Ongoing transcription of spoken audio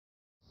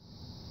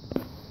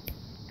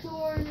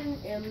Jordan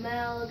and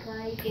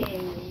Malachi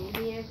Gaming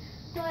here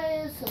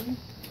playing some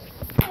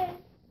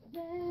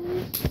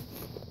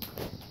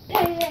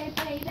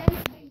payday.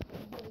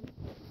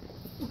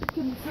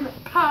 Give me some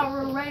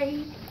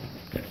Powerade.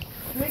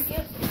 Drink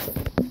it.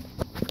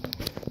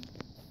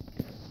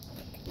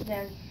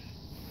 Then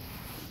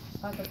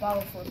got the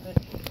bottle for a bit.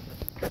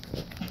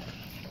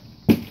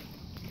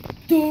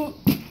 Dude.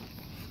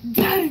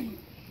 Dang.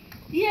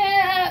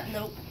 Yeah.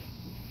 Nope.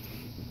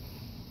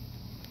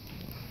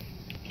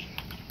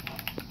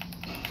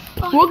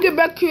 We'll get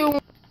back to you.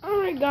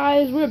 Alright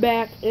guys, we're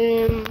back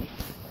and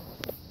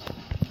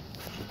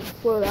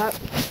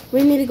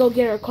we need to go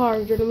get our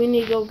cars, Jordan. We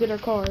need to go get our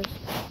cars.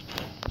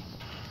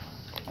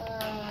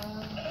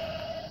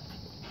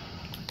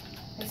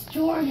 It's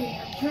Jordan.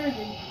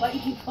 Why do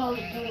you keep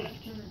calling it Jordan?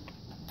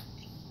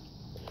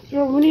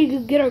 Jordan, we need to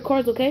get our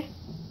cars, okay?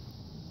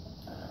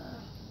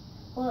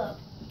 Hold up.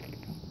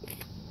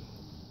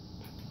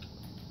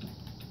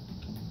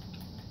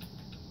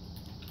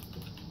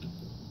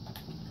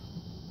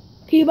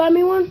 Can you buy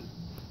me one?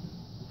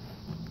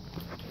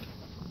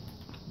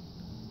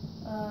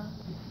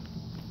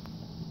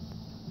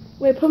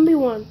 Wait, put me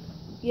one.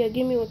 Yeah,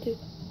 give me one too.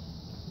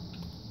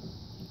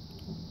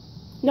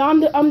 No,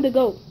 I'm the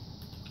GOAT.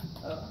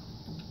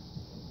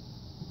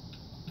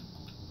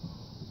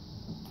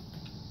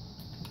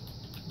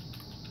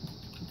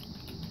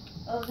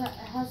 Oh, that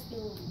has to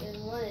be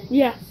in one.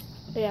 Yeah.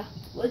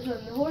 Which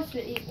one? The horse or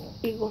eagle?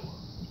 Eagle.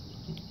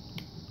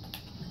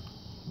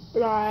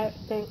 Alright,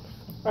 thanks.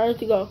 Alright,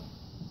 let's go.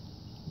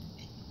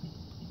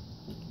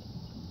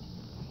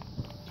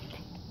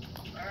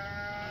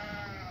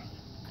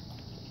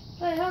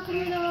 Wait, how come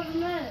you don't have a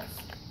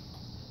mask?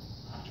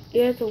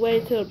 You have to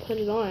wait until to put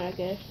it on, I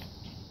guess.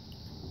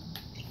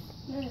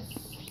 Yes.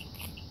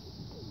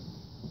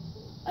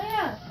 Oh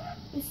yeah,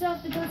 we still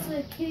have to go to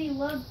the kitty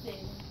love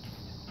thing.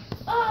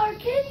 Oh, our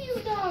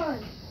kitty's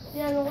gone!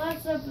 Yeah, in the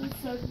last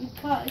episode we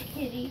caught a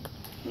kitty.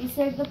 We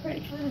saved the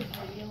prank for this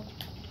video.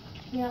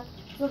 Yeah,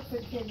 look for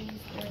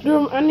kitties.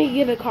 Dude, I need to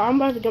get a car. I'm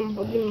about to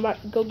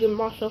go get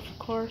myself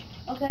a car.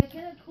 Okay,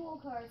 get a cool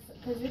car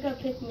because you're gonna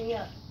pick me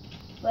up.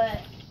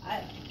 But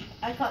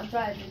I can't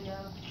drive it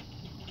now.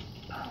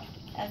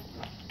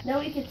 Now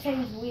we can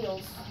change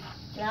wheels.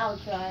 And I'll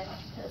drive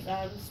because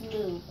I'm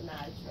smooth and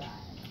I drive.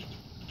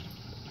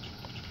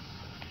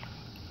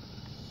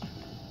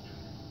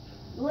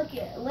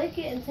 Lick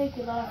it and take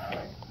it off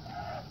there.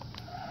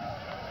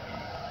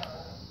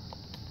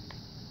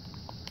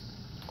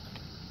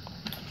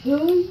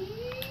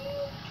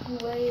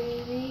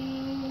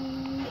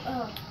 Waiting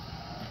up.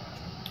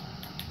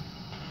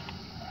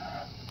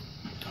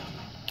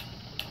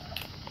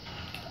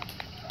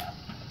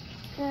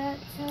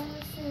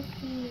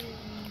 Catastrophe.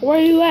 Where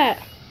are you at?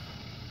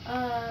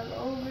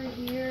 Over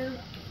here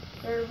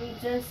where we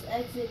just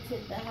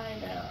exited the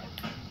hideout.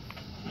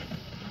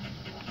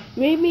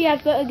 Meet me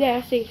at the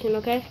gas station,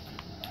 okay?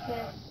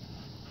 Okay.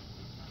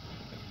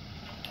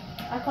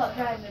 I caught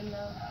driving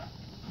though.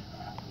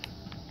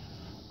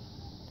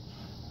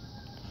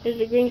 Here's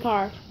the green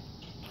car.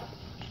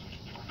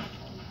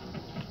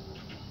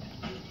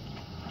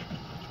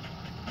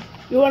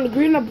 You want a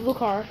green or blue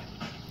car?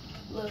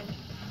 Blue.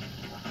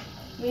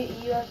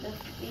 You have to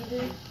feed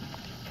it.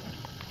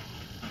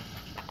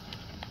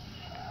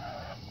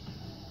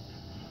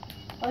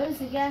 Oh,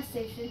 there's a gas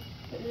station,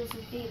 but there's a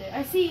theater.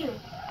 I see you.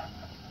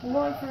 I'm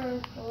going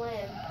for the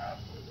land.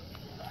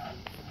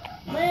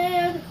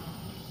 Land!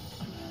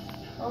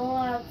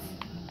 Unlocked.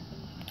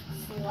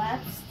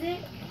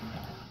 Slapstick.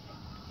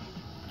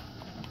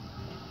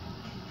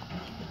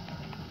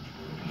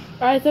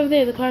 Alright, it's over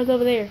there. The car's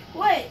over there.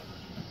 Wait!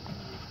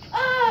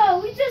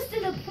 Oh, we just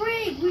did a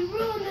prank. We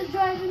ruined the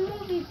drive-in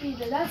movie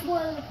theater. That's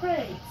one of the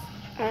pranks.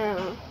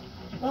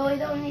 Well, we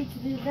don't need to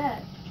do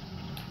that.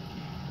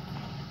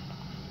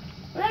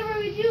 Whenever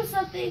we do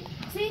something,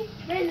 see?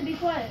 Brandon, be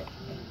quiet.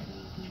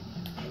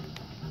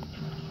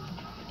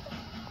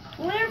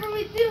 Whenever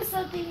we do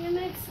something, it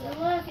makes a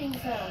laughing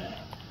sound.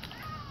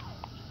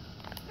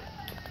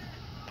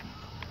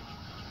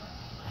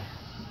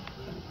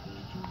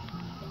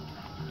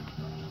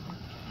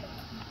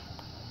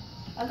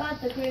 I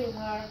got the green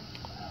car.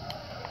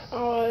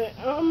 Alright,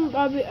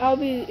 I'll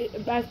be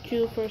back to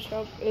you for a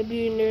shop. It'll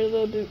be in there a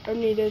little bit. I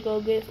need to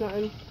go get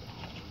something.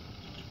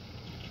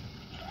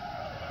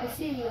 I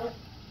see you.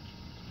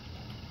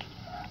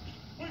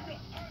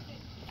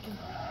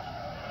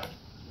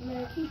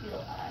 Man, keep your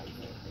eyes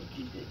open.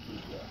 Keep your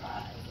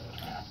eyes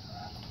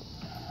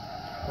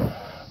open.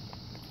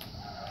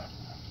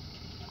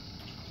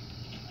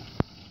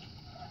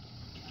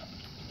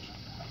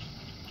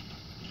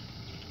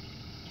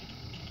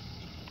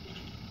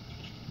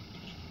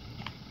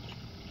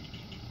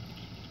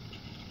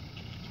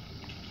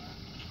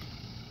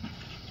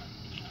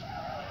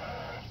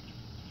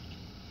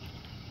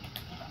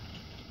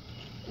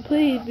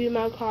 Please be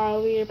my car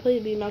over here.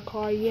 Please be my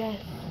car. Yes.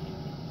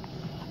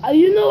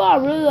 You know what I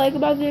really like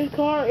about this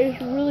car? It's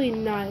really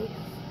nice.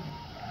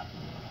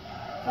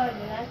 Oh,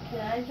 can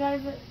I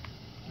drive it?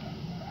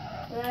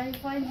 When I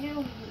find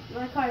you,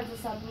 my car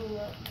just got blew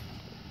up.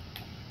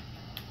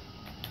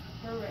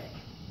 Hooray.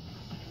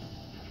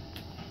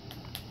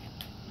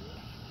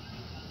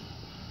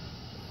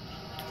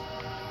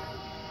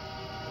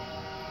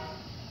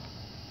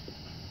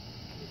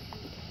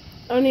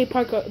 I need to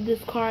park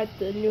this car at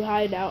the new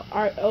hideout.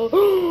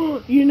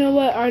 You know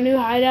what? Our new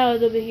hideout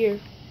is over here.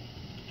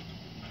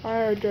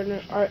 Our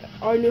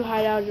new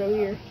hideout is over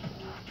here.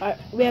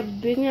 We have a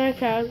big nice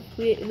house.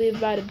 We live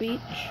by the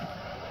beach.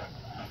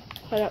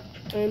 Hold up.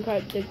 And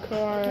park the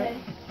car. Okay.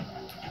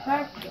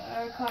 Park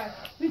our car.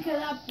 We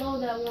cannot blow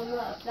that one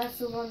up. That's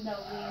the one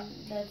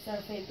that's our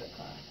favorite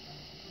car.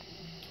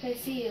 Okay,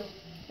 see you.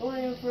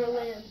 Going in for a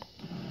land.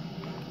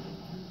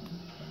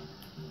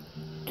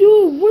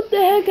 Dude, what the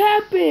heck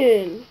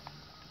happened?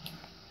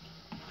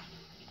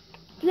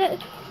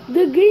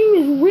 The game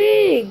is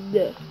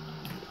rigged.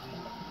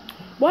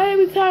 Why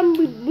every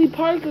time we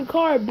park a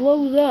car it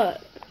blows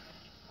up?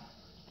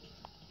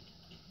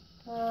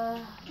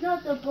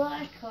 Not the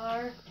black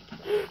car.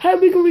 How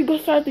can we go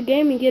start the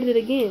game and get it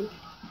again?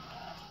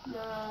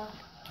 Nah,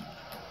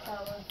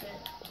 not worth it.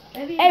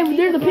 Maybe Hey,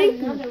 there's a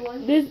pink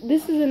one.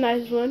 This is a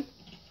nice one.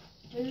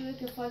 Maybe we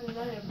can find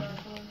another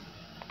black one.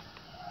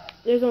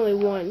 There's only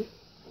one.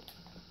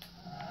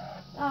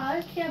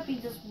 There can't be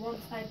just one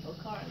type of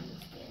car in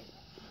this game.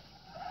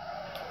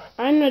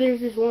 I know there's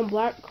just one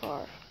black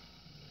car.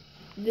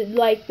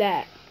 Like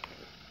that.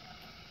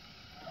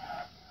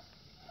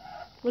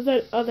 What's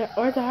that other?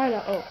 Where's the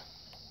hideout? Oh.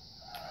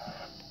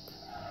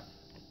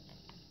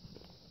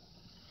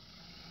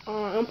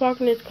 I'm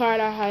parking this car at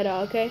our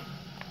hideout, okay?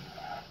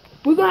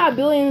 We're gonna have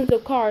billions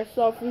of cars,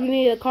 so if you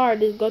need a car,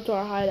 just go to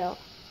our hideout.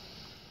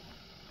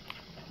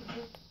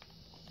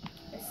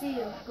 I see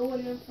you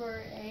going in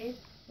for a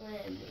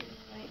landing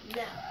right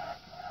now.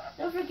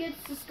 Don't forget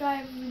to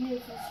subscribe if you're new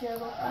to the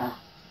channel.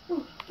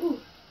 Ooh.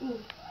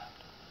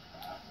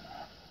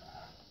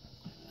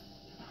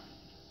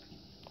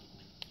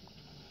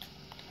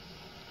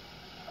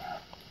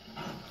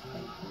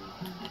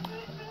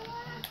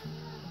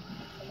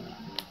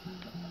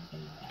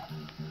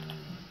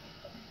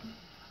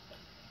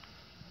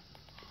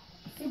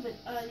 Stupid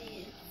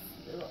audience.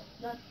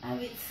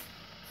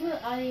 Stupid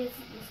audience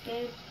in this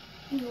game.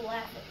 He's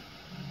laughing.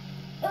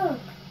 Oh.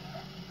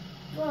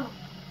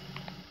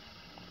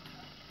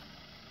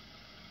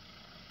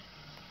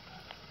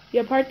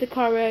 Yeah, park the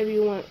car wherever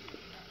you want.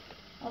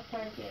 I'll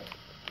park it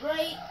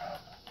right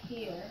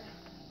here.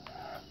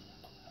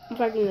 I'm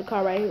parking the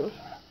car right here.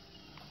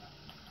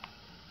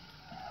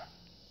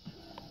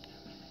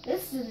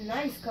 This is a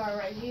nice car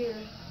right here.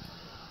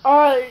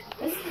 Alright.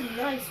 This is a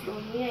nice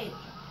one.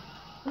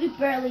 We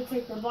barely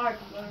take the bar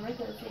because we're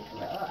gonna take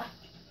the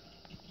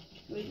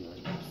green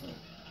one.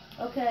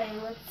 Okay,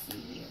 let's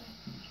see here.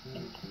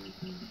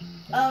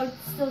 Oh,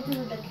 it's still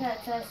doing the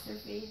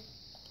catastrophe.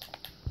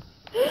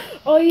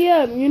 Oh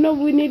yeah, you know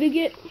what we need to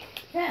get?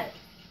 Cat.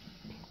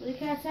 The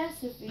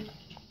catastrophe.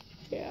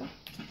 Yeah.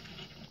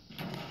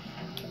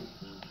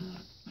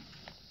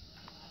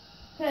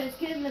 Okay, let's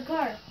get in the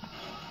car.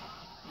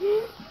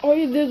 Oh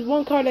yeah, there's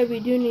one car that we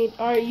do need.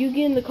 Alright, you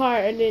get in the car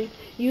and then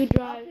you I'll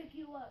drive. pick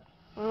you up.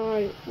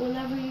 Alright.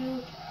 Whenever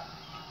you...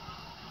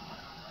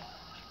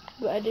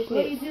 But I just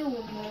What are need... you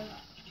doing, man?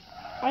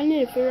 I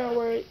need to figure out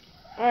where...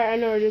 Alright, I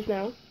know where it is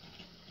now.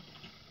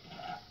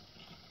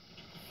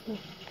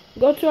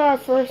 Go to our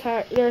first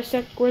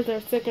where's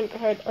our second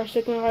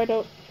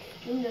hideout?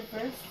 In the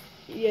first?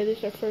 Yeah, this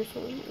is our first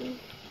one.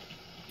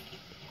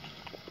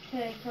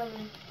 Okay,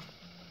 coming.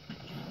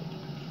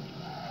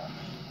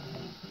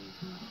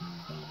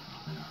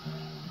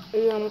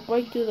 And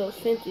break through those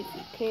fences if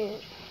you can.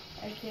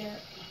 I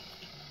can't.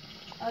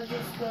 I'll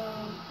just go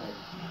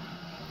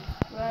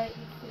like, right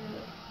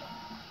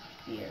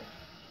through here.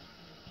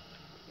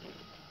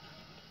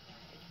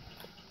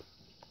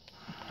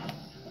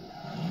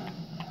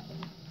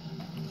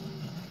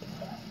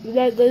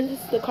 This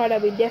is the car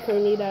that we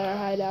definitely need at our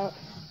hideout.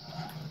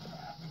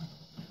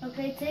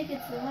 Okay, take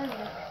it to the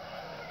highway.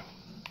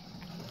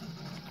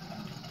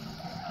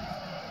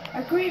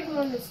 Our green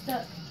one is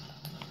stuck.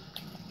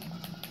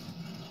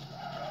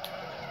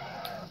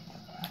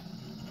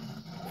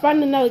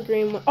 Find another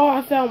green one. Oh,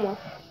 I found one.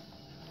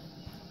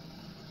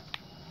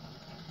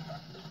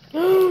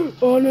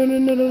 Oh,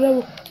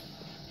 no.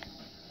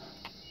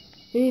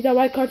 We need that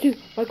white car too.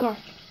 White car.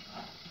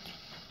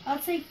 I'll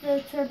take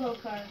the turbo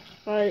car.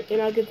 Alright,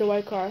 and I'll get the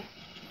white car.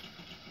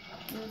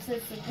 And it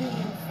says the green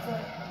one's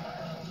stuck.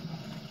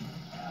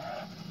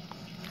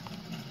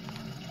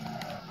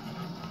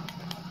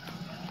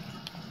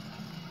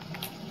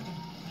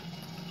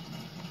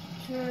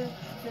 Sure.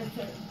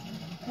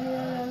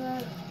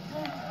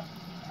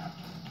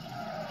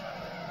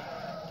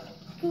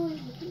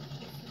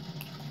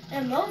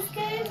 In most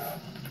games,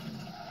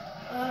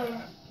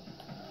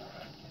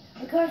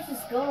 the cars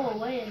just go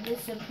away and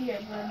disappear,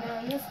 but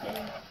not in this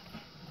game.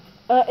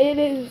 It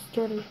is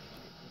Jordan.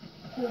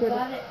 Who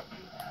got it?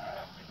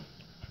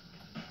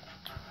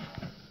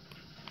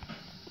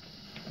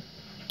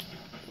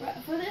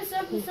 For this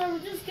episode, we're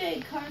just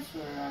getting cars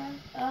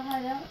for our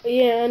hideout.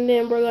 Yeah, and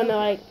then we're gonna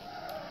like.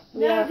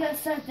 Now Yeah. we're gonna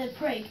start the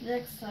prank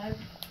next time.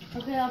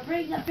 Okay, I'll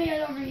bring the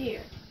van over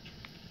here.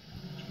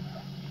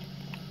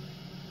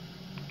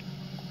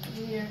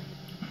 Over here.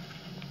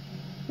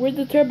 Where's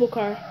the turbo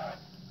car?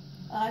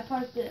 I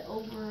parked it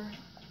over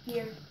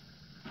here.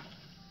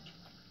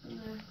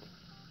 In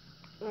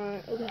there.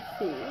 Alright, let's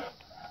see.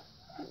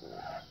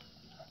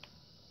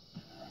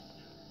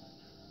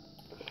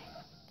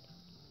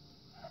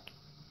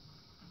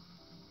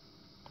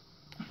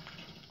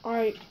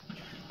 Alright.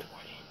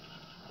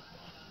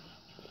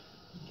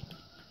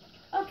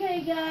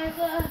 Okay, guys.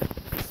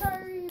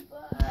 Sorry,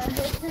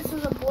 but this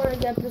was a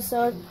boring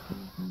episode.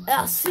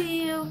 I'll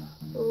see you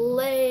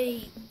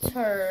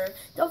later.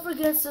 Don't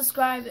forget to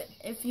subscribe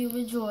if you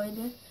enjoyed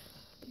it.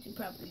 You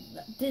probably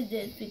did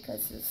it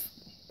because this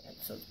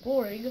episode's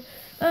boring.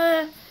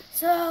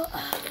 So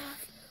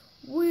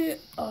we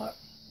are